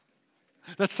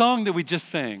That song that we just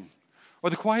sang, or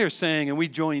the choir sang and we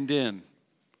joined in.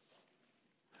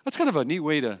 That's kind of a neat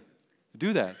way to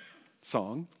do that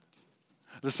song.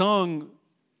 The song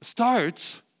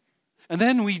starts, and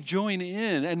then we join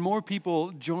in, and more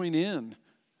people join in.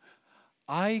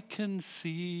 I can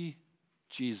see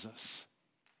Jesus.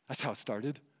 That's how it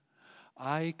started.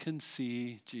 I can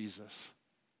see Jesus.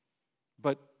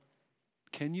 But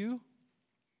can you?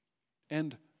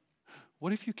 And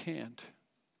what if you can't?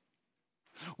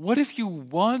 What if you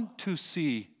want to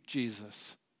see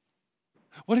Jesus?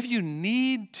 What if you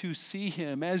need to see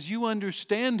him as you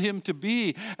understand him to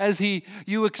be, as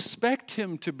you expect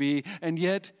him to be, and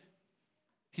yet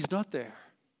he's not there?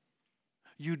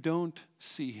 You don't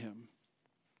see him.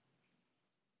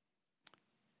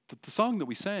 The song that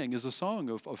we sang is a song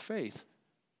of faith.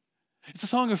 It's a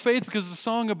song of faith because it's a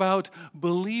song about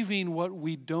believing what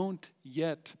we don't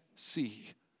yet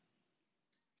see.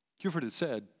 You've heard it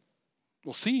said,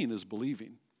 well, seeing is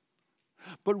believing.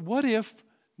 But what if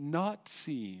not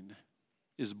seeing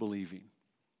is believing?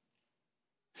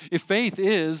 If faith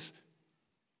is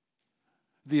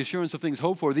the assurance of things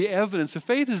hoped for, the evidence, if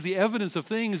faith is the evidence of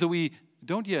things that we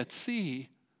don't yet see,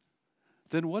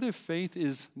 then what if faith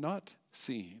is not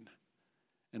seeing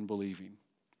and believing?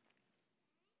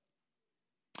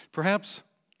 Perhaps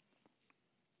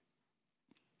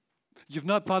you've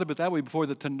not thought of it that way before,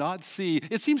 that to not see,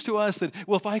 it seems to us that,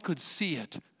 well, if I could see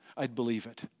it, I'd believe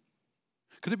it.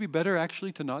 Could it be better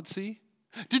actually to not see?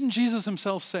 Didn't Jesus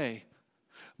himself say,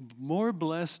 more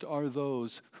blessed are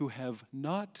those who have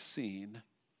not seen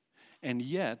and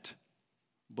yet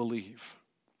believe?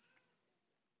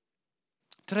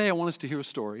 Today I want us to hear a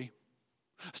story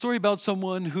about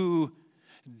someone who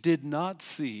did not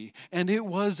see, and it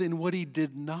was in what he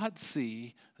did not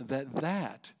see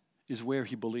that is where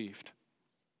he believed.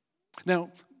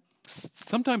 Now,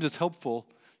 sometimes it's helpful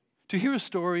to hear a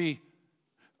story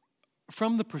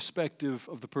from the perspective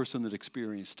of the person that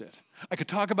experienced it. I could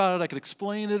talk about it, I could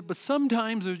explain it, but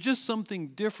sometimes there's just something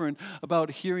different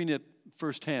about hearing it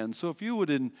firsthand. So if you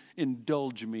would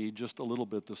indulge me just a little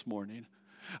bit this morning,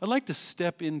 I'd like to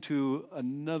step into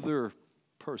another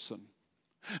person.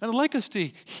 And I'd like us to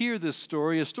hear this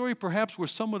story, a story perhaps we're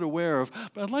somewhat aware of,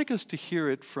 but I'd like us to hear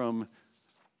it from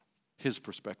his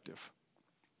perspective.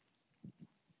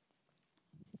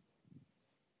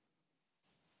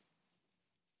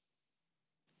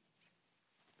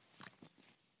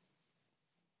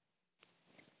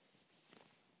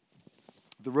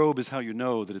 The robe is how you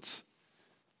know that it's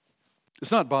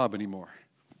not Bob anymore.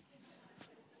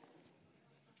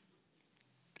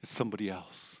 It's somebody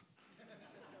else.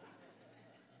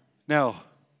 Now,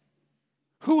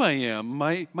 who I am,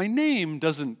 my name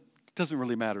doesn't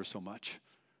really matter so much.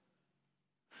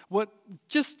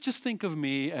 Just think of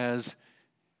me as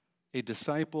a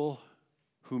disciple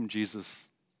whom Jesus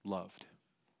loved.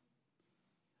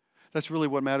 That's really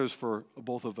what matters for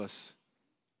both of us.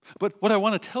 But what I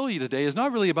want to tell you today is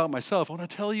not really about myself. I want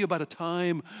to tell you about a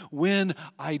time when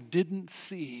I didn't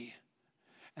see,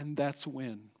 and that's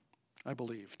when I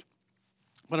believed.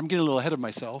 But I'm getting a little ahead of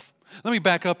myself. Let me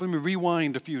back up. Let me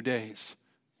rewind a few days.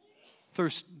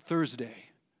 Thursday.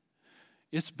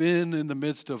 It's been in the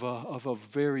midst of a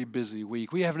very busy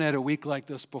week. We haven't had a week like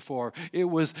this before. It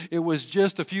was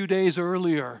just a few days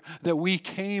earlier that we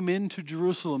came into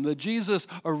Jerusalem, that Jesus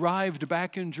arrived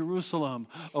back in Jerusalem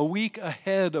a week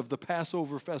ahead of the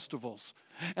Passover festivals.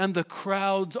 And the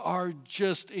crowds are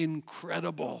just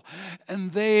incredible.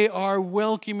 And they are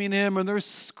welcoming him, and they're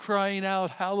crying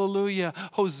out, hallelujah,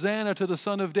 Hosanna to the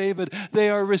Son of David. They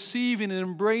are receiving and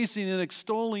embracing and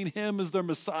extolling him as their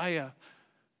Messiah.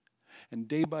 And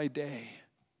day by day,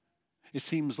 it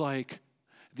seems like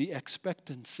the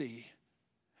expectancy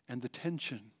and the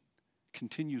tension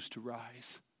continues to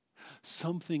rise.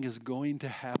 Something is going to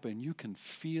happen. You can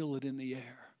feel it in the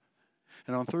air.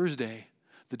 And on Thursday,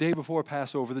 the day before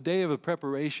Passover, the day of the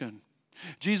preparation,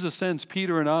 Jesus sends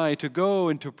Peter and I to go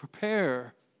and to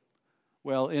prepare,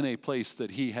 well, in a place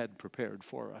that he had prepared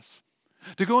for us.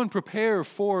 To go and prepare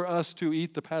for us to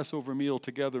eat the Passover meal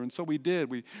together. And so we did.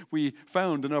 We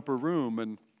found an upper room,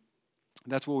 and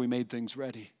that's where we made things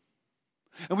ready.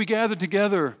 And we gathered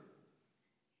together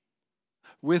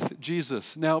with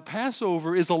Jesus. Now,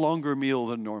 Passover is a longer meal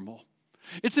than normal.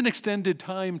 It's an extended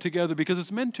time together because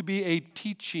it's meant to be a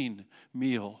teaching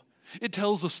meal. It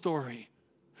tells a story.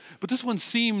 But this one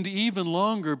seemed even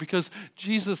longer because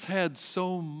Jesus had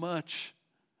so much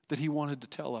that he wanted to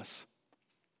tell us.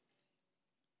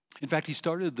 In fact, he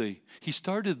started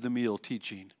the meal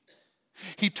teaching.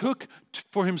 He took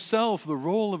for himself the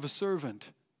role of a servant,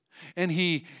 and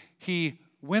he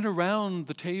went around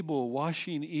the table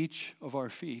washing each of our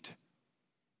feet.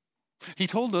 He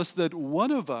told us that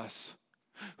one of us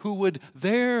who would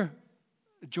there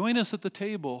join us at the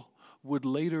table would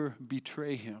later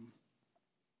betray him.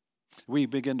 We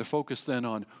begin to focus then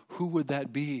on who would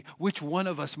that be? Which one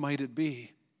of us might it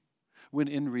be? When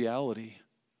in reality,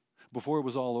 before it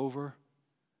was all over,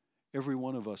 every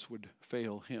one of us would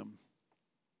fail him.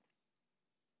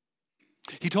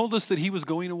 He told us that he was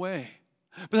going away,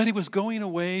 but that he was going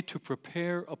away to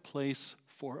prepare a place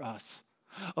for us.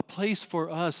 A place for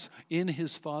us in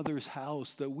his Father's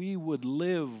house, that we would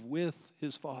live with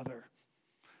his Father.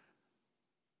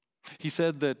 He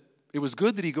said that it was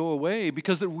good that he go away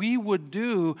because that we would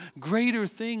do greater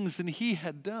things than he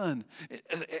had done.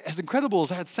 As incredible as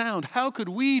that sounds, how could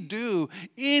we do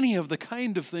any of the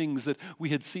kind of things that we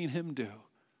had seen him do?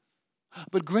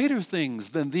 But greater things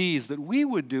than these that we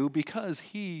would do because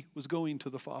he was going to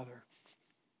the Father.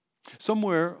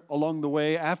 Somewhere along the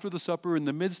way, after the supper, in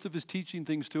the midst of his teaching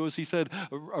things to us, he said,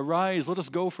 "Arise, let us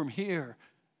go from here."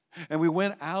 And we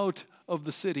went out of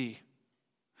the city,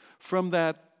 from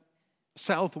that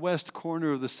southwest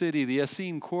corner of the city, the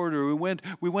Essene corridor.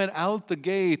 We went out the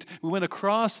gate. We went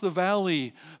across the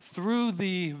valley, through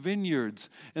the vineyards.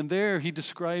 And there he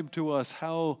described to us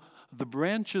how the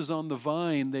branches on the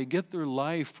vine, they get their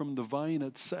life from the vine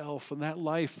itself, and that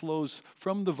life flows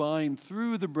from the vine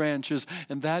through the branches,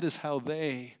 and that is how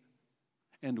they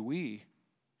and we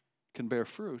can bear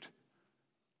fruit.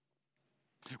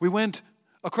 We went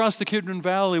across the Kidron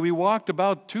Valley. We walked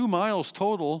about 2 miles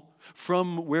total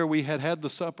from where we had the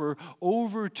supper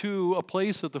over to a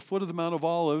place at the foot of the Mount of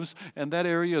Olives, and that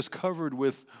area is covered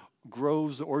with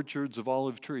groves, orchards of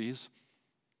olive trees.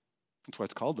 That's why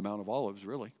it's called the Mount of Olives,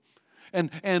 really.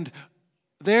 And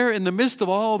there in the midst of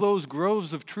all those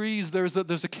groves of trees, there's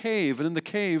a cave. And in the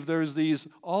cave, there's these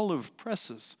olive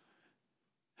presses.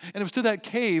 And it was to that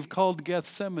cave called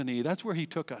Gethsemane. That's where he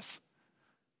took us.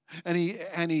 And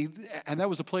that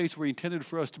was a place where he intended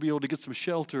for us to be able to get some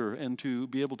shelter and to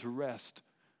be able to rest.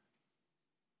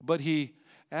 But he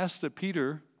asked that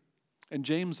Peter and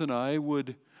James and I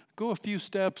would go a few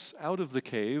steps out of the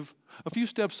cave, a few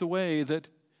steps away, that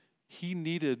he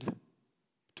needed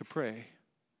to pray.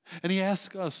 And he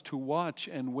asked us to watch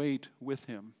and wait with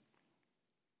him.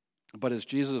 But as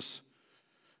Jesus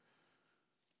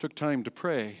took time to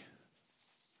pray,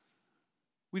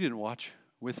 we didn't watch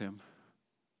with him.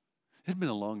 It had been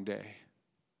a long day.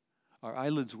 Our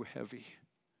eyelids were heavy.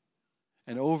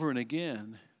 And over and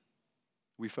again,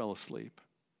 we fell asleep.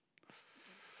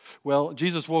 Well,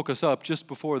 Jesus woke us up just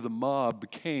before the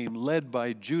mob came, led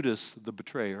by Judas the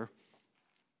betrayer.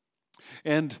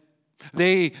 And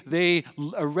they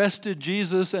arrested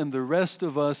Jesus, and the rest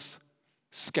of us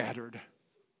scattered.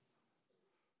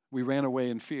 We ran away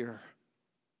in fear.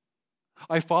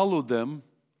 I followed them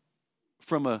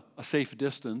from a safe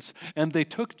distance, and they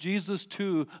took Jesus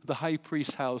to the high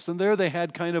priest's house. And there they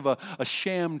had kind of a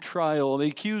sham trial. They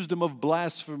accused him of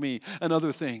blasphemy and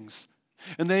other things.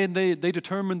 And they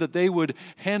determined that they would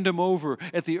hand him over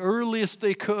at the earliest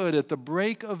they could. At the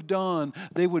break of dawn,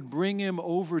 they would bring him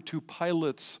over to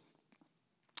Pilate's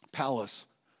palace,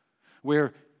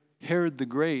 where Herod the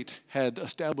Great had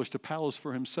established a palace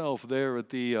for himself there at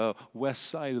the west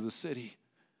side of the city.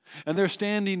 And they're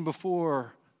standing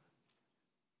before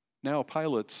now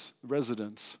Pilate's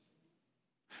residence.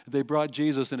 They brought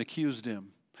Jesus and accused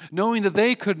him, knowing that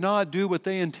they could not do what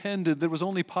they intended. There was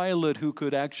only Pilate who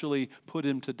could actually put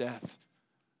him to death.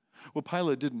 Well,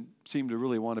 Pilate didn't seem to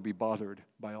really want to be bothered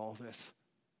by all this.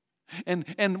 And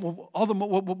all the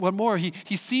what more,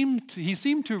 he seemed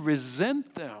to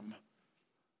resent them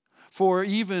for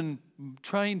even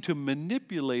trying to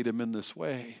manipulate him in this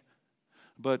way.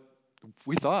 But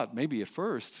we thought maybe at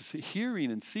first,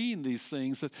 hearing and seeing these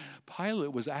things, that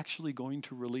Pilate was actually going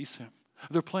to release him.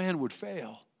 Their plan would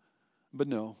fail. But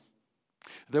no,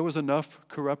 there was enough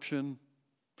corruption.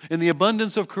 In the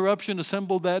abundance of corruption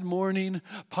assembled that morning,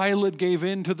 Pilate gave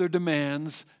in to their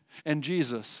demands, and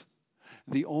Jesus,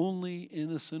 the only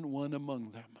innocent one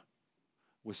among them,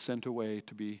 was sent away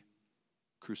to be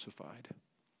crucified.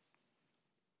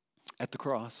 At the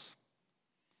cross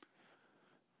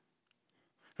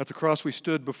we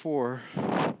stood before.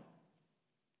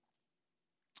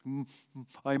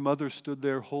 My mother stood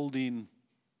there holding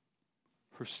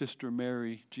her sister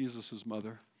Mary, Jesus'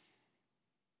 mother.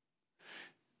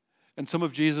 And some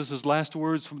of Jesus' last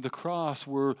words from the cross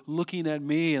were looking at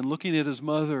me and looking at his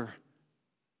mother.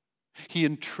 He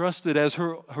entrusted, as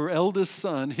her eldest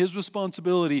son, his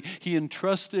responsibility, he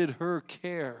entrusted her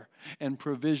care and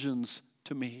provisions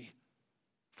to me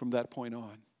from that point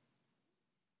on.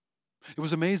 It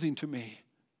was amazing to me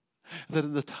that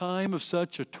in the time of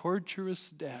such a torturous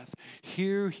death,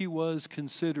 here he was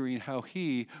considering how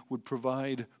he would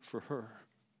provide for her.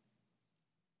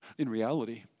 In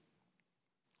reality,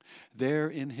 there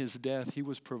in his death, he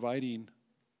was providing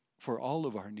for all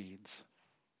of our needs.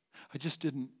 I just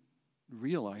didn't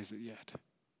realize it yet.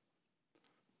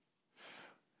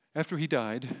 After he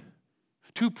died,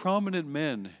 two prominent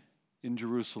men in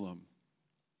Jerusalem,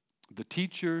 the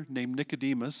teacher named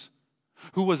Nicodemus,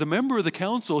 who was a member of the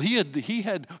council, he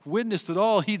had witnessed it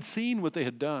all, he'd seen what they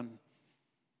had done.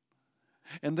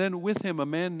 And then with him a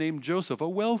man named Joseph, a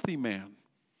wealthy man.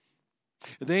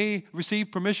 They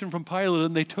received permission from Pilate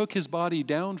and they took his body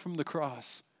down from the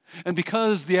cross. And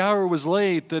because the hour was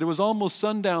late, that it was almost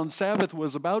sundown, Sabbath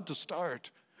was about to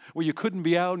start, where you couldn't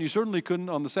be out and you certainly couldn't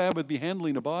on the Sabbath be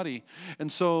handling a body.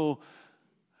 And so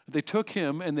they took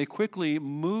him and they quickly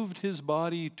moved his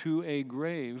body to a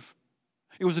grave.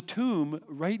 It was a tomb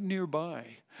right nearby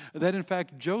that in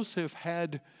fact Joseph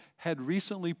had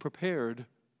recently prepared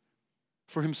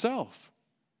for himself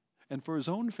and for his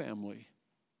own family.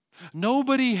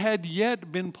 Nobody had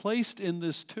yet been placed in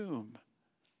this tomb.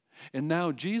 And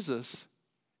now Jesus,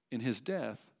 in his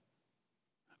death,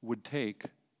 would take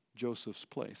Joseph's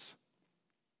place.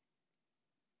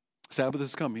 Sabbath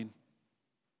is coming.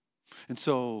 And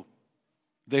so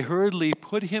they hurriedly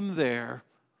put him there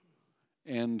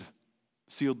and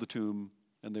sealed the tomb,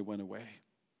 and they went away.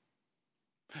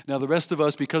 Now the rest of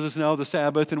us, because it's now the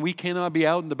Sabbath and we cannot be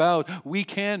out and about, we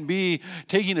can't be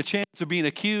taking a chance of being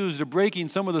accused of breaking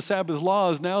some of the Sabbath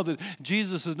laws now that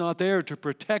Jesus is not there to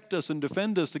protect us and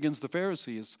defend us against the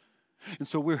Pharisees. And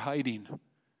so we're hiding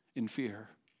in fear.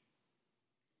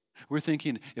 We're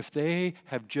thinking, if they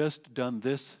have just done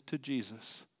this to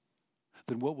Jesus,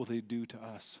 then what will they do to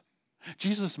us?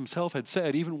 Jesus himself had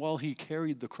said, even while he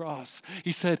carried the cross,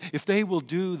 he said, if they will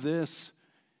do this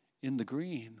in the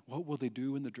green, what will they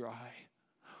do in the dry?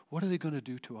 What are they going to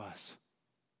do to us?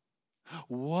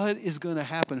 What is going to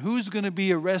happen? Who's going to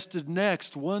be arrested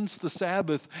next once the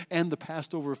Sabbath and the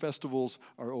Passover festivals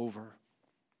are over?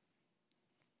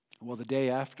 Well, the day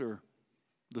after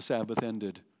the Sabbath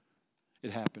ended,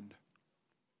 it happened.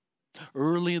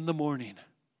 Early in the morning,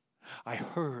 I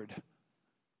heard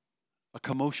a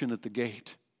commotion at the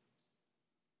gate.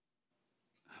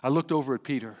 I looked over at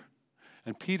Peter.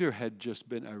 And Peter had just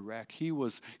been a wreck. He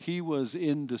was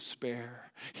in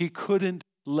despair. He couldn't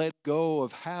let go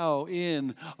of how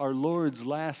in our Lord's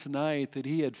last night that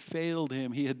he had failed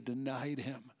him. He had denied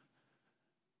him.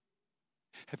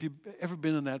 Have you ever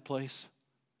been in that place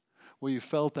where you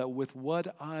felt that with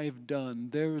what I've done,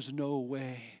 there's no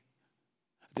way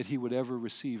that he would ever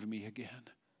receive me again?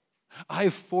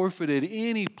 I've forfeited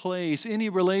any place, any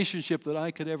relationship that I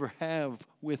could ever have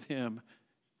with him.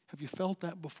 Have you felt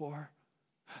that before?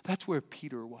 That's where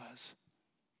Peter was.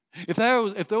 If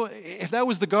that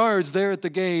was the guards there at the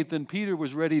gate, then Peter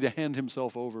was ready to hand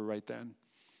himself over right then.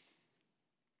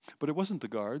 But it wasn't the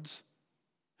guards.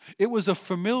 It was a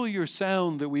familiar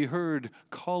sound that we heard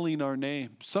calling our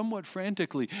name, somewhat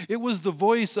frantically. It was the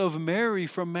voice of Mary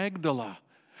from Magdala.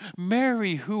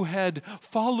 Mary, who had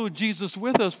followed Jesus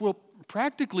with us, well,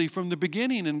 practically from the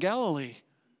beginning in Galilee.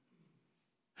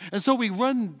 And so we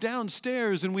run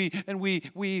downstairs and we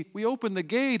open the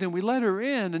gate and we let her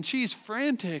in, and she's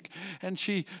frantic, and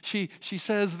she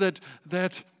says that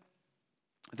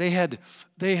they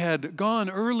had gone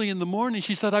early in the morning.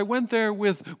 She said, I went there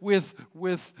with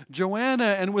Joanna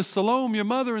and with Salome, your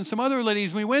mother, and some other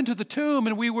ladies. We went to the tomb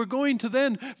and we were going to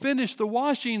then finish the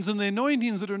washings and the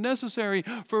anointings that are necessary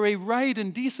for a right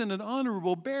and decent and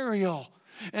honorable burial.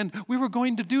 And we were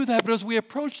going to do that, but as we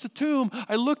approached the tomb,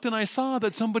 I looked and I saw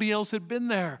that somebody else had been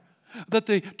there, that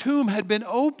the tomb had been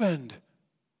opened.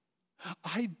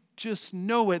 I just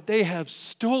know it. They have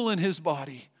stolen his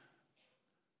body.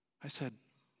 I said,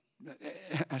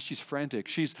 she's frantic.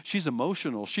 She's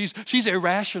emotional. She's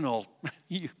irrational.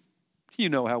 You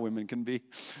know how women can be.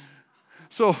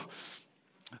 So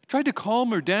I tried to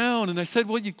calm her down, and I said,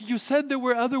 well, you said there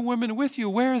were other women with you.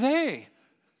 Where are they?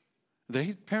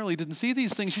 They apparently didn't see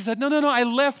these things. She said, no, I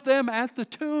left them at the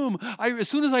tomb. As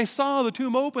soon as I saw the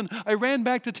tomb open, I ran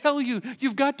back to tell you,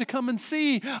 you've got to come and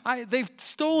see. They've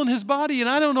stolen his body, and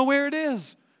I don't know where it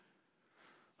is.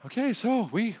 Okay, so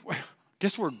we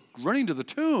guess we're running to the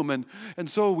tomb, and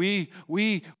so we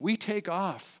take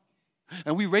off.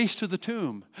 And we race to the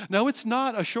tomb. Now, it's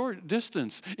not a short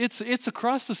distance. It's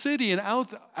across the city and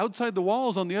outside the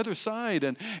walls on the other side,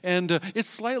 and it's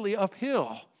slightly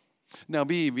uphill. Now,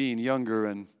 me being younger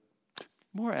and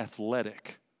more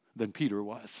athletic than Peter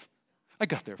was, I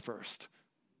got there first.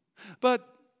 But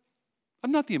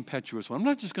I'm not the impetuous one. I'm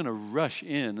not just going to rush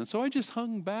in. And so I just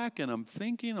hung back and I'm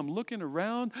thinking, I'm looking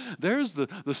around. There's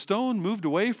the stone moved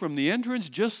away from the entrance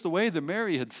just the way that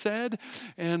Mary had said.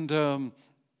 And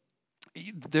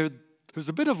there's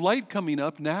a bit of light coming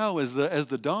up now as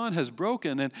the dawn has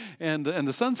broken and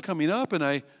the sun's coming up. And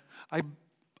I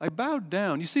bowed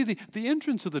down. You see, the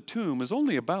entrance of the tomb is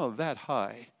only about that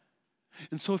high.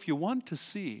 And so if you want to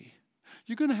see,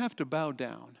 you're going to have to bow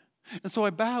down. And so I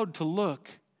bowed to look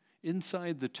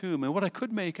inside the tomb. And what I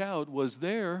could make out was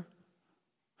there,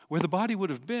 where the body would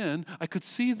have been, I could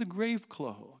see the grave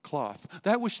cloth,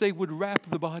 that which they would wrap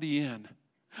the body in.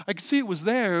 I could see it was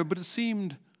there, but it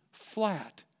seemed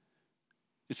flat.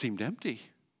 It seemed empty.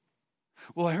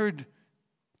 Well, I heard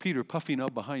Peter puffing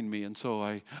up behind me, and so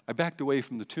I backed away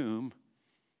from the tomb.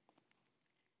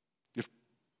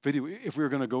 If we were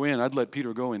going to go in, I'd let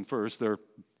Peter go in first. There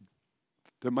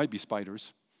might be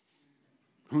spiders.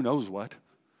 Who knows what?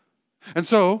 And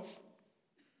so,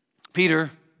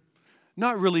 Peter,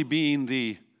 not really being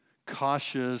the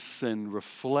cautious and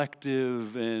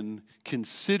reflective and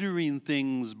considering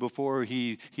things before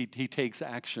he takes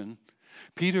action,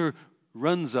 Peter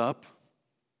runs up,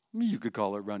 you could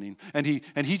call it running, and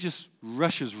he just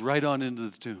rushes right on into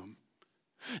the tomb.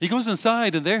 He goes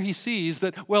inside, and there he sees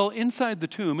that, well, inside the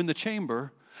tomb, in the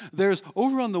chamber, there's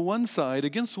over on the one side,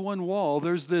 against one wall,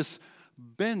 there's this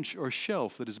bench or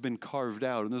shelf that has been carved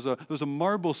out, and there's a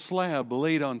marble slab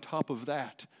laid on top of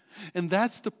that. And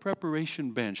that's the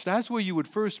preparation bench. That's where you would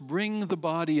first bring the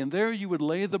body, and there you would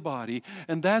lay the body,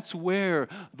 and that's where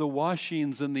the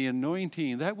washings and the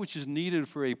anointing, that which is needed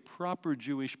for a proper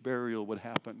Jewish burial, would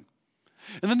happen.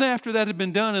 And then after that had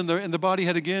been done, and the body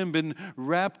had again been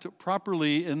wrapped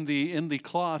properly in the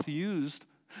cloth used,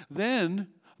 then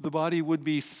the body would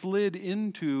be slid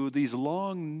into these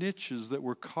long niches that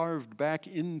were carved back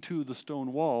into the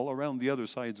stone wall around the other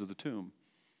sides of the tomb.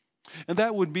 And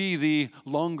that would be the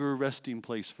longer resting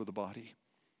place for the body.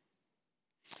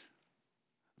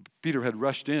 Peter had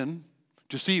rushed in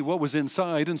to see what was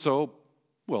inside, and so,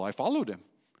 well, I followed him.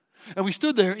 And we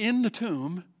stood there in the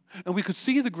tomb, and we could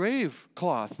see the grave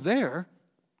cloth there,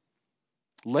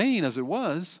 laying as it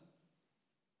was,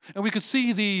 and we could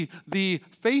see the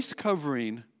face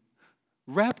covering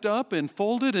wrapped up and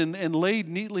folded and laid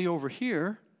neatly over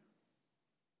here,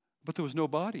 but there was no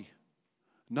body.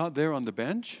 Not there on the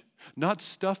bench, not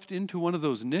stuffed into one of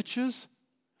those niches.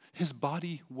 His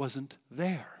body wasn't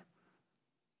there.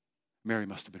 Mary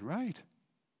must have been right.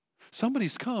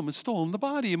 Somebody's come and stolen the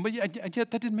body, but yet that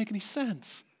didn't make any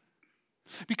sense.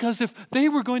 Because if they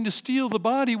were going to steal the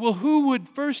body, well, who would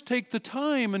first take the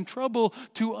time and trouble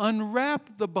to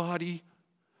unwrap the body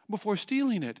before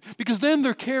stealing it? Because then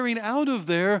they're carrying out of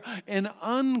there an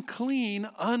unclean,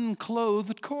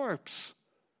 unclothed corpse.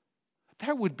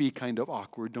 That would be kind of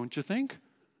awkward, don't you think?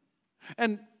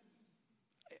 And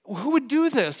who would do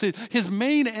this? His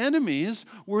main enemies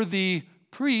were the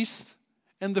priests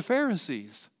and the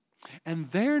Pharisees. And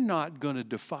they're not going to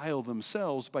defile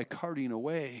themselves by carting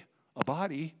away a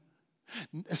body,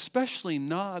 especially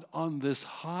not on this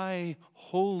high,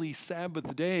 holy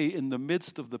Sabbath day in the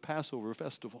midst of the Passover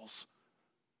festivals.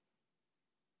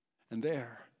 And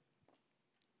there,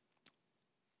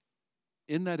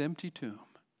 in that empty tomb,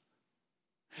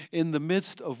 in the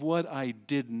midst of what I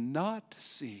did not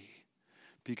see,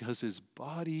 because his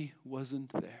body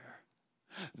wasn't there,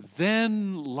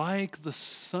 then, like the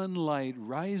sunlight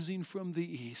rising from the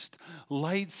east,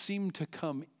 light seemed to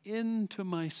come into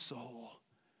my soul.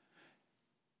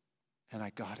 And I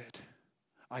got it.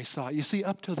 I saw it. You see,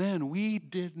 up to then, we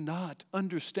did not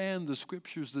understand the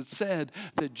scriptures that said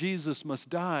that Jesus must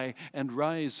die and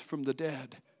rise from the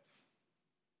dead.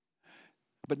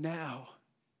 But now,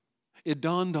 it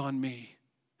dawned on me,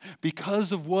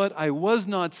 because of what I was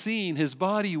not seeing, his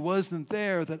body wasn't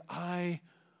there, that I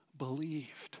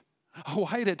believed. Oh,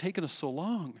 why had it taken us so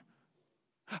long?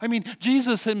 I mean,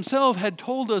 Jesus himself had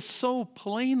told us so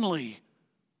plainly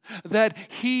that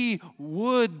he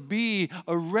would be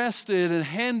arrested and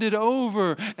handed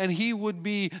over, and he would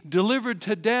be delivered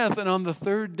to death, and on the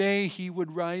third day he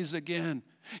would rise again.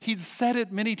 He'd said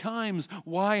it many times.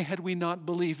 Why had we not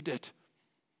believed it?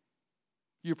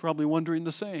 You're probably wondering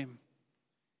the same.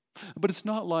 But it's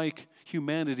not like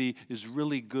humanity is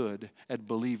really good at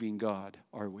believing God,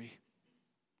 are we?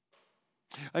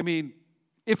 I mean,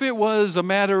 if it was a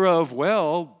matter of,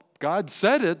 well, God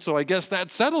said it, so I guess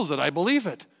that settles it, I believe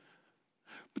it.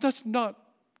 But that's not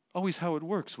always how it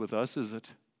works with us, is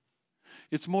it?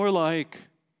 It's more like,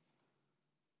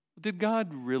 did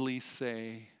God really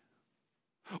say?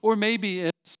 Or maybe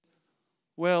it's,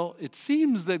 Well, it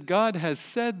seems that God has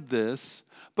said this,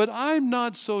 but I'm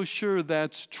not so sure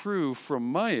that's true from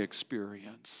my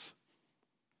experience.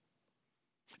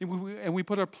 And we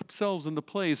put ourselves in the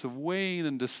place of weighing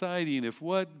and deciding if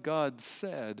what God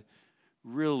said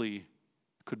really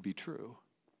could be true.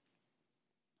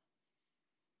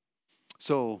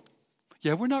 So,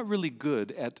 yeah, we're not really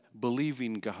good at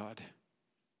believing God.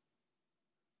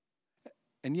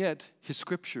 And yet, his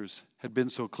scriptures had been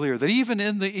so clear that even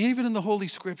in the Holy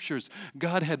Scriptures,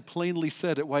 God had plainly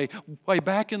said it. Why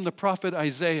back in the prophet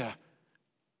Isaiah,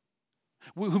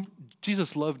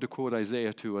 Jesus loved to quote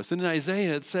Isaiah to us. And in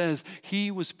Isaiah it says,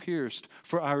 he was pierced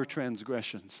for our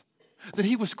transgressions, that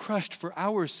he was crushed for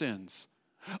our sins.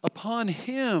 Upon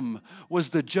him was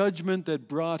the judgment that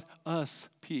brought us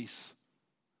peace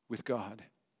with God.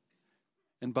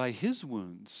 And by his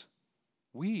wounds,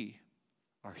 we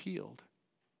are healed.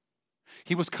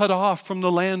 He was cut off from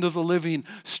the land of the living,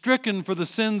 stricken for the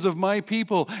sins of my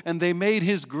people, and they made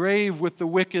his grave with the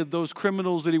wicked, those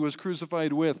criminals that he was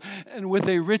crucified with, and with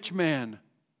a rich man,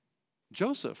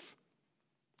 Joseph,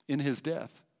 in his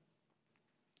death.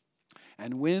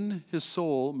 And when his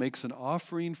soul makes an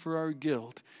offering for our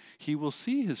guilt, he will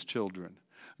see his children.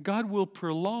 God will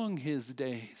prolong his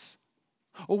days.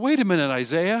 Oh, wait a minute,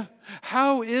 Isaiah.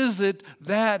 How is it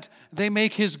that they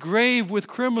make his grave with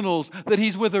criminals, that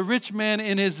he's with a rich man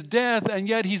in his death, and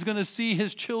yet he's going to see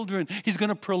his children? He's going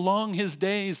to prolong his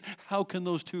days. How can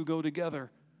those two go together?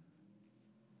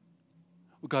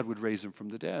 Well, God would raise him from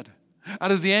the dead.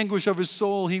 Out of the anguish of his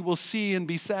soul, he will see and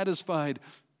be satisfied.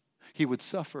 He would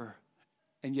suffer,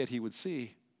 and yet he would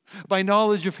see. By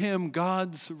knowledge of him,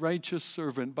 God's righteous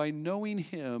servant, by knowing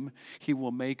him, he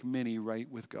will make many right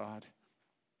with God.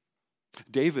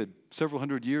 David, several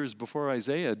hundred years before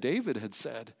Isaiah, David had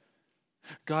said,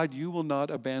 God, you will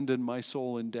not abandon my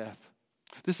soul in death.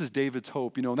 This is David's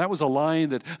hope. And that was a line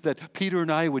that Peter and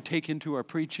I would take into our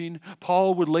preaching.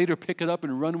 Paul would later pick it up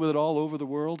and run with it all over the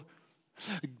world.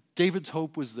 David's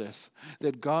hope was this,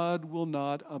 that God will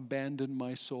not abandon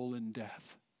my soul in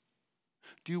death.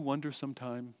 Do you wonder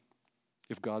sometime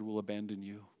if God will abandon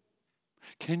you?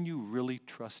 Can you really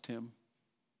trust him?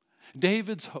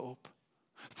 David's hope,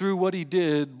 through what he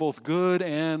did, both good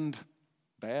and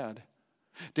bad.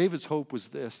 David's hope was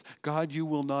this: God, you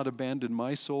will not abandon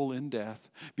my soul in death,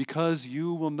 because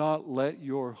you will not let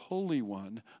your Holy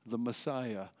One, the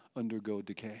Messiah, undergo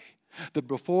decay. That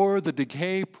before the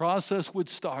decay process would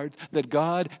start, that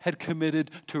God had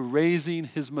committed to raising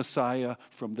his Messiah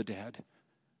from the dead.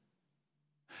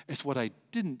 It's what I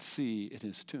didn't see in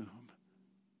his tomb.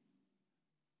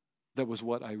 That was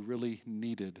what I really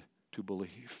needed to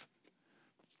believe.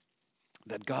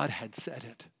 That God had said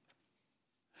it.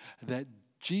 That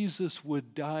Jesus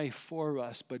would die for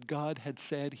us, but God had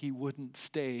said he wouldn't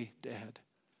stay dead.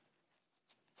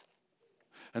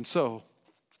 And so,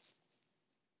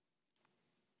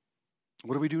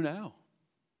 what do we do now?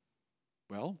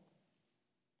 Well,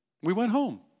 we went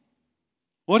home.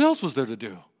 What else was there to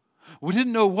do? We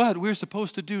didn't know what we were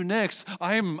supposed to do next.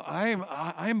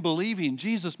 I'm believing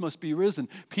Jesus must be risen.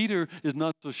 Peter is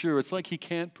not so sure. It's like he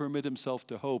can't permit himself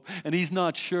to hope. And he's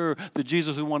not sure that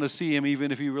Jesus would want to see him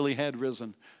even if he really had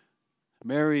risen.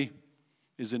 Mary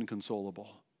is inconsolable.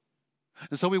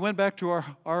 And so we went back to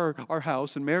our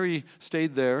house, and Mary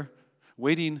stayed there,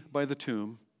 waiting by the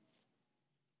tomb.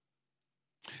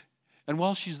 And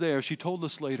while she's there, she told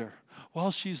us later,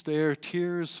 while she's there,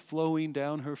 tears flowing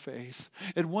down her face.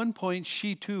 At one point,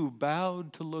 she too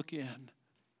bowed to look in,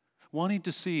 wanting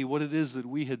to see what it is that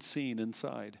we had seen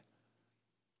inside.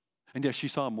 And yet she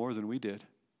saw more than we did.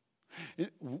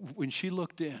 When she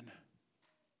looked in,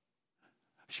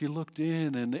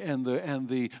 and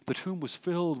the tomb was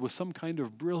filled with some kind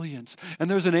of brilliance.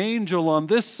 And there's an angel on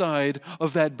this side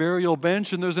of that burial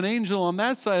bench, and there's an angel on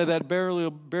that side of that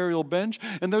burial bench,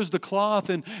 and there's the cloth,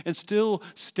 and still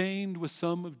stained with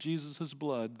some of Jesus'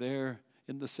 blood there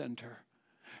in the center.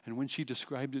 And when she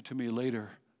described it to me later,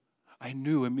 I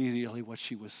knew immediately what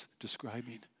she was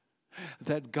describing.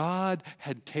 That God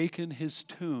had taken his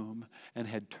tomb and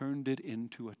had turned it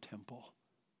into a temple.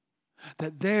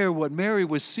 That there, what Mary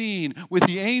was seeing with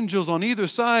the angels on either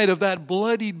side of that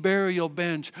bloodied burial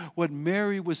bench, what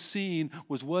Mary was seeing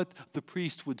was what the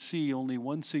priest would see only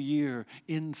once a year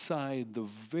inside the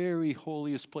very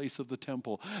holiest place of the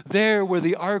temple. There where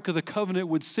the Ark of the Covenant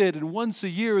would sit, and once a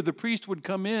year the priest would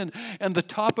come in, and the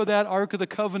top of that Ark of the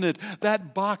Covenant,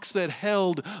 that box that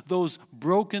held those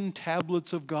broken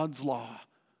tablets of God's law,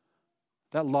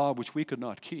 that law which we could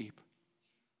not keep,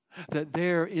 that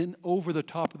there over the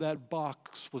top of that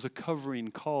box was a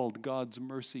covering called God's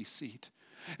mercy seat.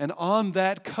 And on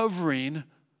that covering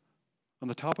on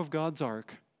the top of God's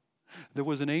ark, there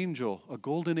was an angel, a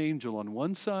golden angel on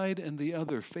one side and the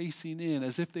other facing in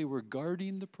as if they were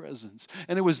guarding the presence.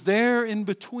 And it was there in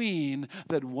between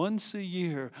that once a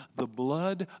year the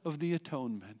blood of the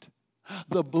atonement,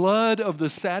 the blood of the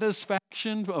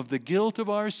satisfaction of the guilt of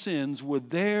our sins would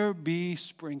there be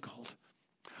sprinkled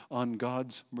on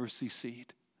God's mercy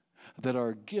seat, that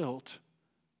our guilt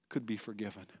could be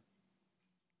forgiven.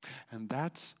 And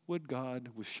that's what God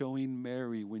was showing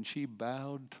Mary when she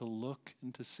bowed to look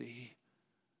and to see.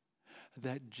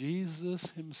 That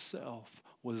Jesus himself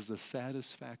was the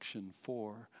satisfaction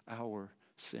for our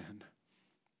sin.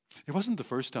 It wasn't the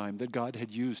first time that God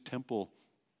had used temple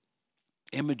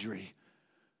imagery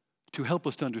to help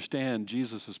us to understand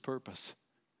Jesus' purpose.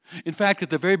 In fact, at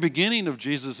the very beginning of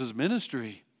Jesus'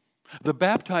 ministry, the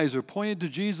baptizer pointed to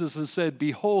Jesus and said,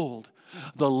 "Behold,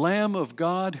 the Lamb of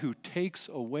God who takes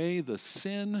away the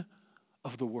sin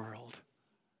of the world."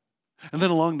 And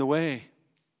then along the way,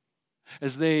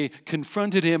 as they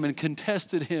confronted him and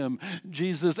contested him,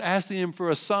 Jesus asking him for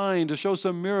a sign to show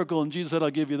some miracle, and Jesus said, "I'll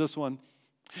give you this one."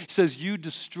 He says, "You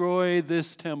destroy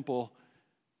this temple,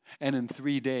 and in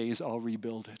 3 days I'll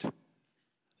rebuild it."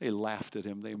 They laughed at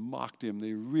him. They mocked him.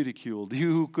 They ridiculed.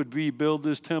 "You could rebuild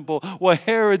this temple?" Well,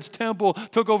 Herod's temple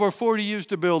took over 40 years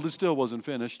to build. It still wasn't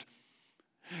finished.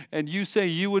 And you say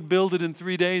you would build it in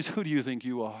 3 days? Who do you think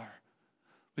you are?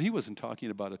 But he wasn't talking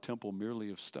about a temple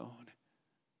merely of stone.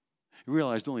 He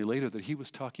realized only later that he was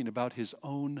talking about his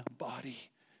own body.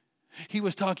 He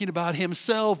was talking about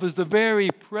himself as the very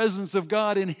presence of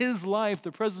God in his life,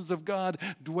 the presence of God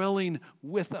dwelling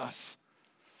with us.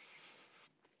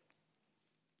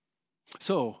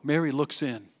 So Mary looks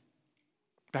in,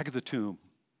 back at the tomb.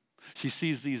 She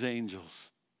sees these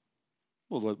angels.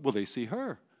 Well, they see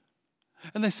her.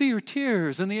 And they see her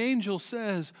tears. And the angel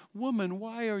says, "Woman,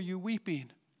 why are you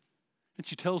weeping?" And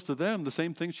she tells to them the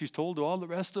same thing she's told to all the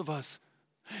rest of us.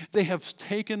 They have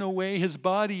taken away his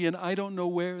body, and I don't know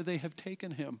where they have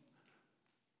taken him.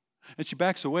 And she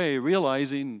backs away,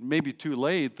 realizing, maybe too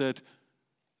late, that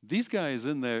these guys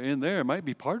in there might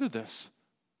be part of this.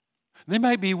 They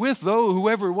might be with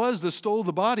whoever it was that stole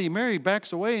the body. Mary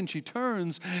backs away and she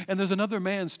turns, and there's another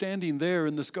man standing there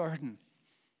in this garden.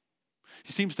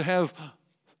 He seems to have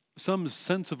some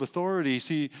sense of authority.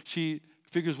 She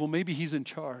figures, well, maybe he's in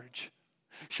charge.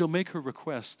 She'll make her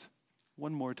request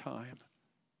one more time.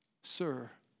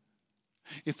 "Sir,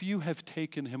 if you have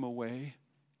taken him away,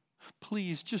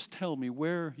 please just tell me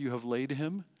where you have laid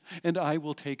him, and I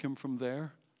will take him from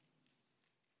there."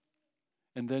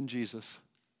 And then Jesus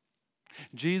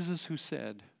who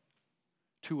said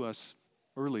to us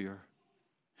earlier,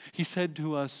 he said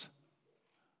to us,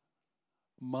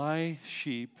 "My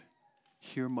sheep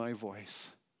hear my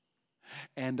voice,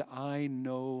 and I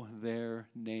know their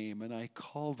name, and I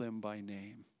call them by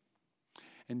name."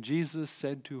 And Jesus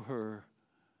said to her,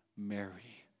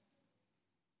 "Mary."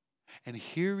 And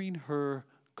hearing her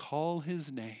call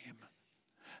his name,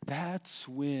 that's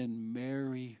when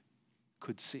Mary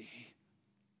could see.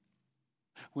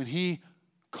 When he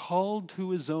called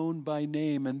to his own by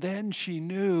name, and then she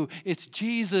knew it's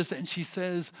Jesus, and she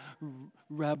says,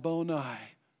 "Rabboni,"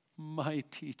 my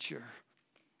teacher.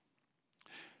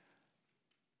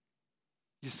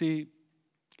 You see,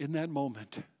 in that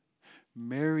moment,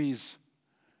 Mary's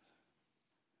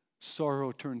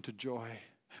sorrow turned to joy.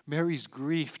 Mary's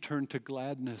grief turned to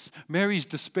gladness. Mary's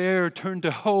despair turned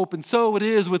to hope. And so it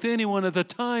is with anyone at the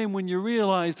time when you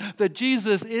realize that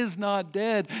Jesus is not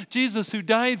dead. Jesus who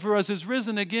died for us is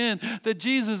risen again. That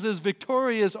Jesus is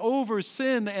victorious over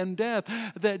sin and death.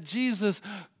 That Jesus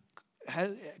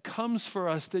comes for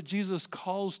us. That Jesus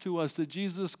calls to us. That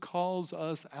Jesus calls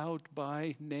us out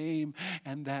by name.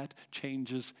 And that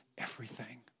changes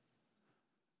everything.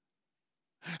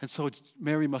 And so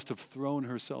Mary must have thrown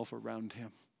herself around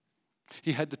him.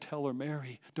 He had to tell her,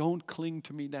 "Mary, don't cling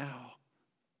to me now.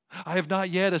 I have not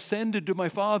yet ascended to my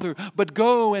Father, but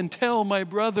go and tell my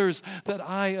brothers that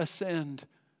I ascend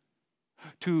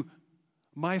to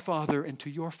my Father and to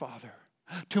your Father,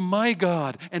 to my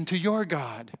God and to your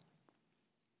God."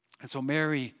 And so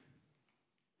Mary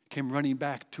came running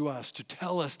back to us to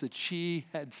tell us that she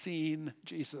had seen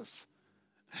Jesus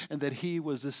and that he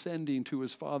was ascending to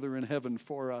his Father in heaven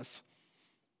for us.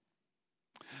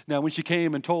 Now, when she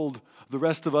came and told the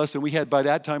rest of us, and we had by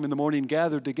that time in the morning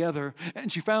gathered together,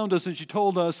 and she found us and she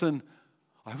told us, and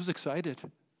I was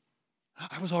excited.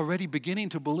 I was already beginning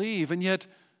to believe, and yet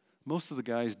most of the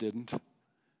guys didn't.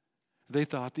 They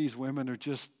thought these women are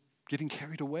just getting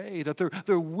carried away, that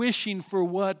they're wishing for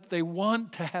what they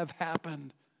want to have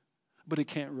happen, but it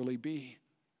can't really be.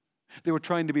 They were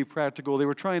trying to be practical. They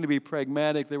were trying to be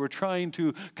pragmatic. They were trying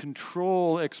to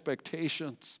control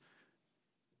expectations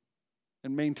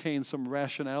and maintain some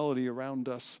rationality around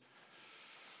us.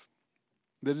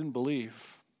 They didn't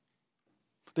believe.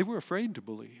 They were afraid to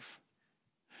believe.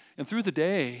 And through the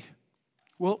day,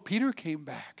 Peter came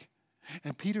back.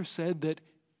 And Peter said that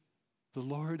the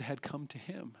Lord had come to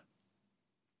him.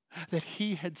 That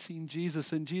he had seen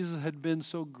Jesus, and Jesus had been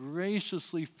so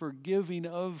graciously forgiving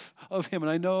of him. And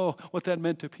I know what that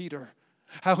meant to Peter.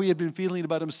 How he had been feeling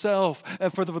about himself,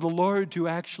 and for the Lord to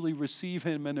actually receive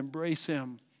him and embrace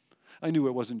him. I knew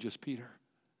it wasn't just Peter.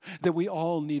 That we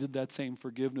all needed that same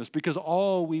forgiveness, because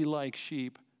all we like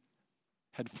sheep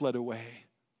had fled away.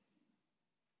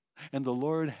 And the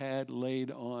Lord had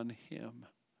laid on him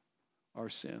our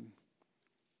sin.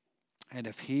 And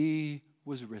if he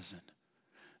was risen,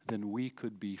 then we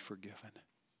could be forgiven.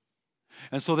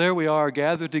 And so there we are,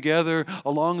 gathered together.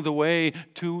 Along the way,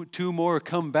 two more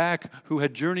come back who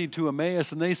had journeyed to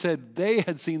Emmaus, and they said they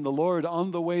had seen the Lord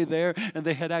on the way there, and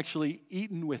they had actually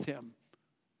eaten with him.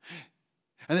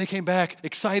 And they came back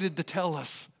excited to tell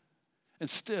us. And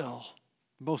still,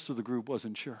 most of the group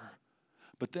wasn't sure.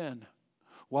 But then,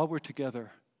 while we're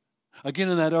together, again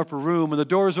in that upper room, and the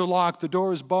doors are locked, the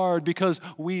door is barred, because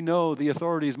we know the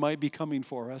authorities might be coming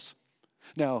for us.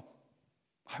 Now,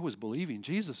 I was believing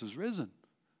Jesus is risen.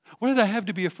 What did I have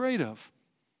to be afraid of?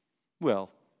 Well,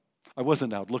 I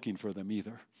wasn't out looking for them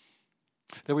either.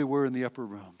 There we were in the upper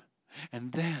room.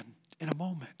 And then, in a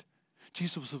moment,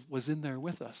 Jesus was in there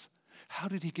with us. How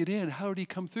did he get in? How did he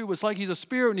come through? It's like he's a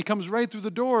spirit and he comes right through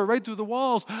the door, right through the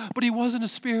walls. But he wasn't a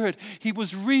spirit. He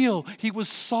was real. He was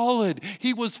solid.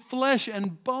 He was flesh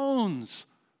and bones.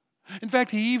 In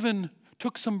fact, he even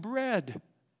took some bread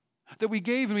that we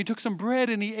gave him. He took some bread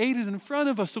and he ate it in front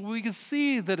of us so we could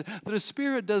see that a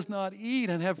spirit does not eat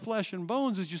and have flesh and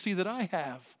bones as you see that I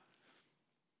have.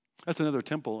 That's another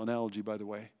temple analogy, by the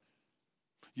way.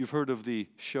 You've heard of the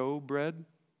show bread?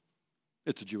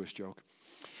 It's a Jewish joke.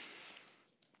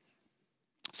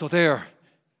 So there,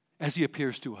 as he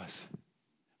appears to us,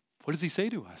 what does he say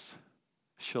to us?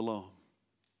 Shalom,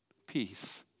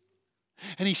 peace.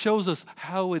 And he shows us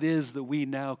how it is that we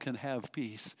now can have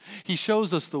peace. He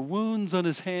shows us the wounds on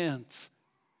his hands.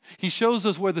 He shows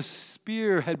us where the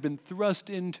spear had been thrust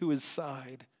into his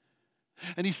side.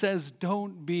 And he says,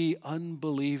 don't be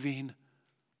unbelieving,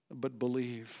 but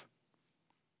believe.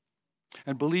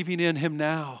 And believing in him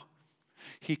now,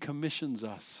 he commissions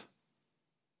us.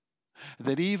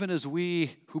 That even as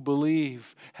we who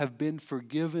believe have been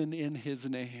forgiven in his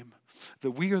name,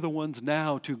 that we are the ones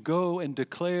now to go and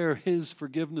declare his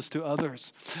forgiveness to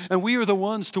others. And we are the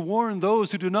ones to warn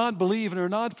those who do not believe and are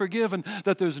not forgiven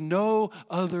that there's no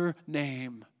other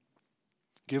name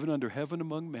given under heaven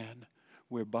among men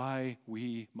whereby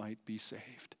we might be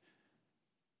saved.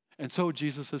 And so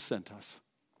Jesus has sent us.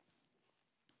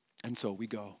 And so we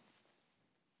go.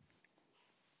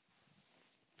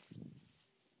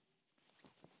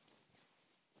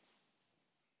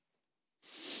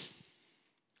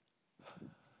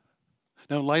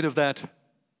 Now, in light of that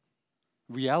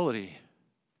reality,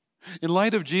 in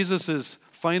light of Jesus'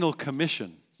 final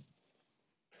commission,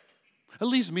 it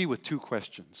leaves me with two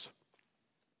questions.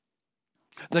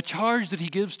 The charge that he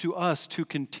gives to us to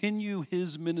continue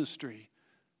his ministry,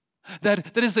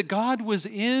 that is that God was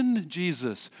in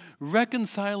Jesus,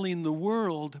 reconciling the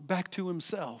world back to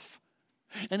himself.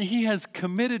 And he has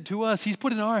committed to us, he's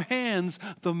put in our hands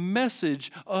the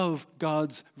message of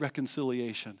God's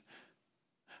reconciliation.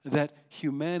 That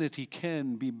humanity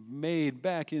can be made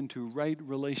back into right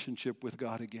relationship with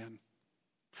God again.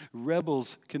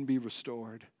 Rebels can be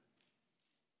restored.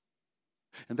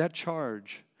 And that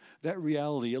charge, that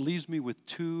reality, it leaves me with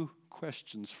two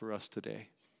questions for us today.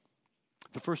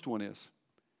 The first one is,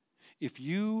 if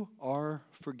you are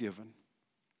forgiven,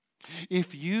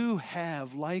 if you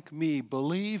have, like me,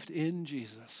 believed in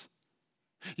Jesus,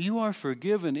 you are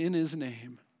forgiven in his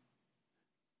name.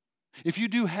 If you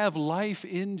do have life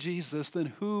in Jesus,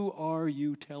 then who are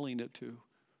you telling it to?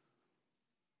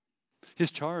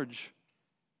 His charge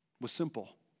was simple.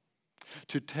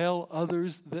 To tell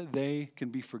others that they can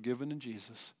be forgiven in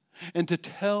Jesus. And to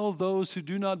tell those who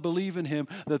do not believe in him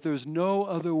that there's no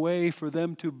other way for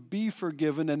them to be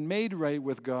forgiven and made right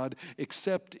with God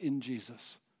except in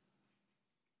Jesus.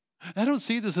 I don't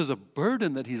see this as a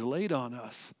burden that he's laid on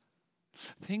us.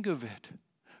 Think of it.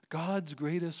 God's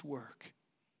greatest work,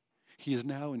 he is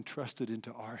now entrusted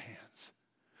into our hands.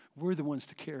 We're the ones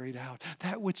to carry it out.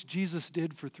 That which Jesus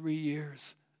did for 3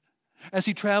 years. As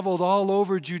he traveled all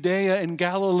over Judea and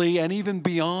Galilee and even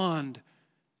beyond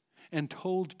and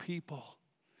told people,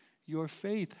 your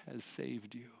faith has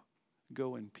saved you.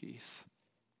 Go in peace.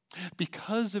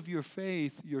 Because of your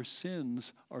faith, your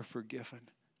sins are forgiven.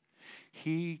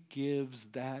 He gives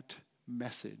that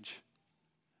message,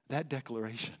 that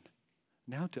declaration,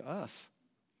 now to us.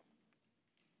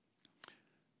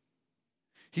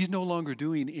 He's no longer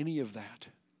doing any of that,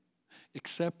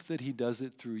 except that he does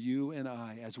it through you and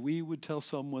I, as we would tell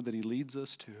someone that he leads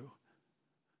us to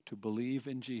believe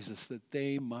in Jesus, that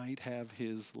they might have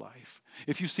his life.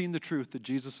 If you've seen the truth that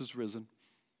Jesus is risen,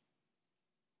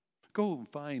 go and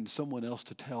find someone else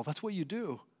to tell. That's what you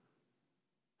do.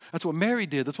 That's what Mary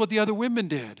did. That's what the other women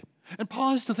did. And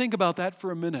pause to think about that for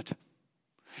a minute.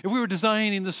 If we were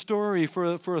designing the story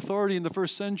for authority in the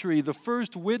first century, the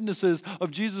first witnesses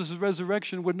of Jesus'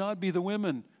 resurrection would not be the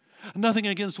women. Nothing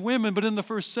against women, but in the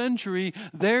first century,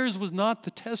 theirs was not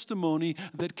the testimony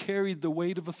that carried the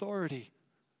weight of authority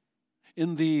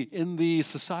in the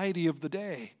society of the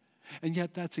day. And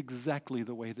yet that's exactly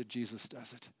the way that Jesus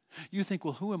does it. You think,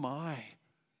 well, who am I?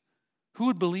 Who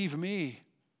would believe me?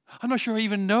 I'm not sure I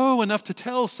even know enough to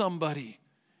tell somebody.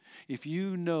 If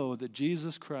you know that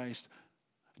Jesus Christ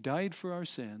died for our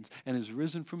sins and is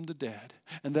risen from the dead,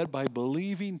 and that by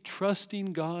believing,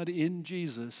 trusting God in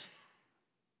Jesus,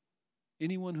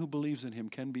 anyone who believes in him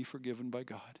can be forgiven by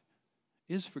God,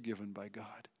 is forgiven by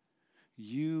God,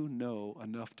 you know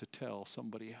enough to tell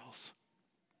somebody else.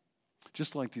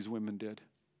 Just like these women did.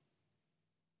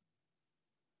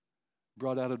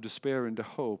 Brought out of despair into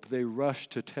hope, they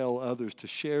rushed to tell others, to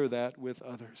share that with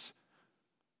others.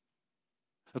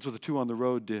 That's what the two on the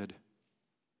road did.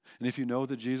 And if you know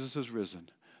that Jesus has risen,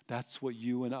 that's what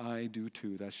you and I do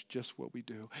too. That's just what we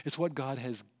do. It's what God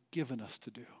has given us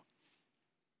to do.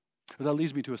 But that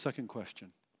leads me to a second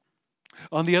question.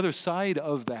 On the other side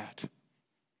of that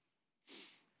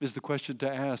is the question to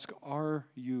ask, are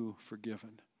you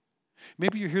forgiven?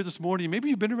 Maybe you're here this morning. Maybe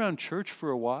you've been around church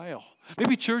for a while.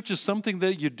 Maybe church is something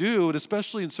that you do,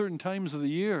 especially in certain times of the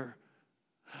year.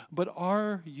 But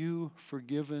are you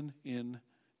forgiven in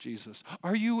Jesus?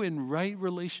 Are you in right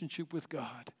relationship with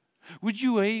God? Would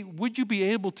you be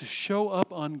able to show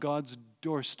up on God's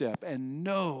doorstep and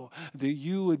know that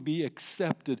you would be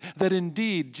accepted, that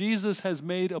indeed Jesus has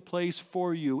made a place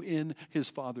for you in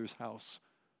his Father's house?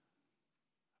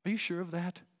 Are you sure of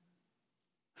that?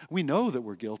 We know that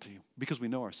we're guilty because we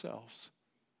know ourselves.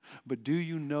 But do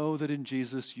you know that in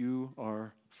Jesus you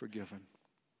are forgiven?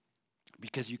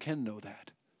 Because you can know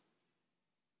that.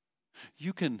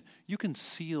 You can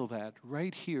seal that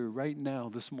right here, right now,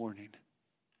 this morning.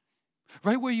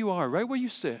 Right where you are, right where you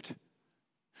sit.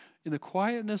 In the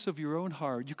quietness of your own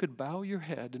heart, you could bow your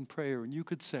head in prayer and you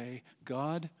could say,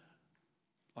 God,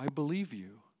 I believe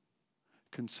you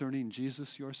concerning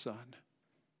Jesus, your Son.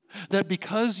 That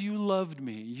because you loved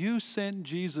me, you sent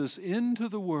Jesus into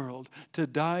the world to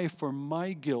die for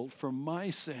my guilt, for my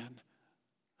sin.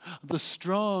 The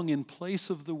strong in place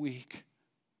of the weak.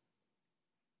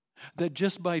 That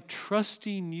just by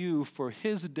trusting you for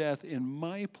his death in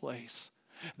my place,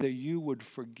 that you would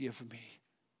forgive me.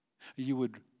 You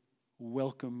would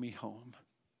welcome me home.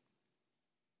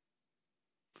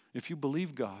 If you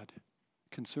believe God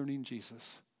concerning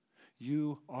Jesus,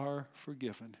 you are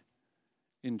forgiven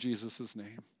in Jesus'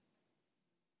 name.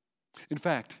 In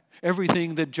fact,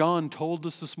 everything that John told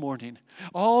us this morning,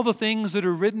 all the things that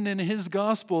are written in his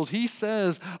Gospels, he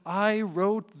says, I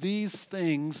wrote these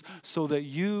things so that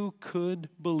you could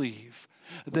believe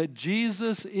that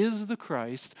Jesus is the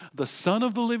Christ, the Son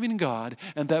of the living God,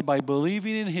 and that by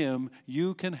believing in him,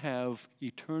 you can have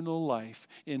eternal life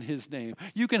in his name.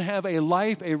 You can have a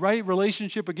life, a right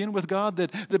relationship again with God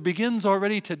that begins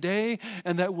already today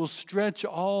and that will stretch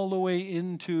all the way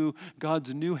into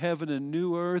God's new heaven and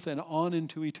new earth and on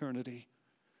into eternity.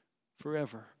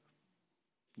 Forever.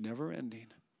 Never ending.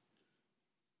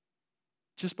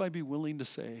 Just by being willing to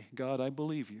say, God, I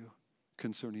believe you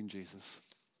concerning Jesus.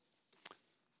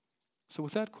 So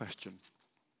with that question,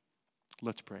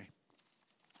 let's pray.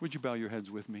 Would you bow your heads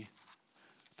with me?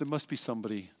 There must be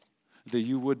somebody that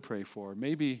you would pray for.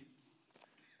 Maybe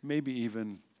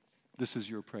even this is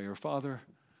your prayer. Father,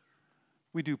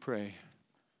 we do pray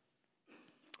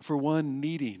for one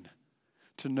needing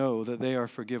to know that they are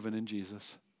forgiven in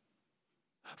Jesus.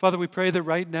 Father, we pray that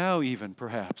right now even,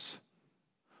 perhaps,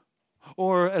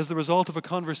 or as the result of a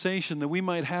conversation that we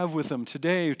might have with them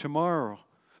today or tomorrow,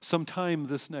 sometime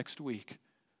this next week,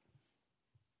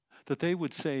 that they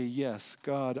would say, yes,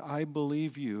 God, I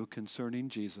believe you concerning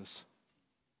Jesus.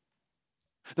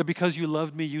 That because you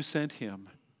loved me, you sent him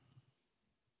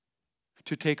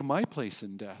to take my place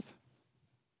in death,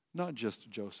 not just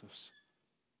Joseph's.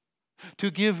 To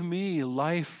give me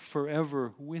life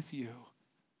forever with you.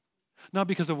 Not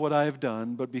because of what I've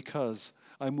done, but because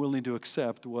I'm willing to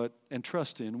accept and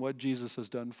trust in what Jesus has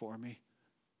done for me.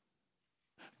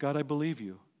 God, I believe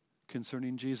you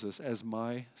concerning Jesus as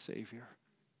my Savior.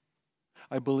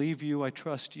 I believe you, I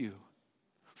trust you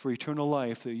for eternal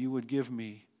life that you would give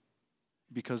me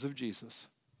because of Jesus.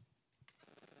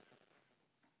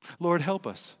 Lord, help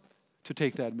us to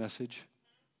take that message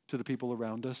to the people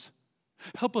around us.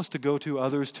 Help us to go to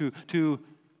others, to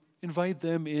invite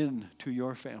them in to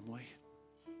your family,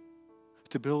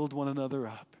 to build one another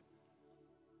up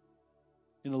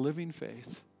in a living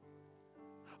faith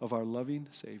of our loving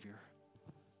Savior.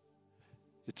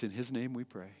 It's in his name we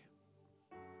pray.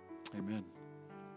 Amen.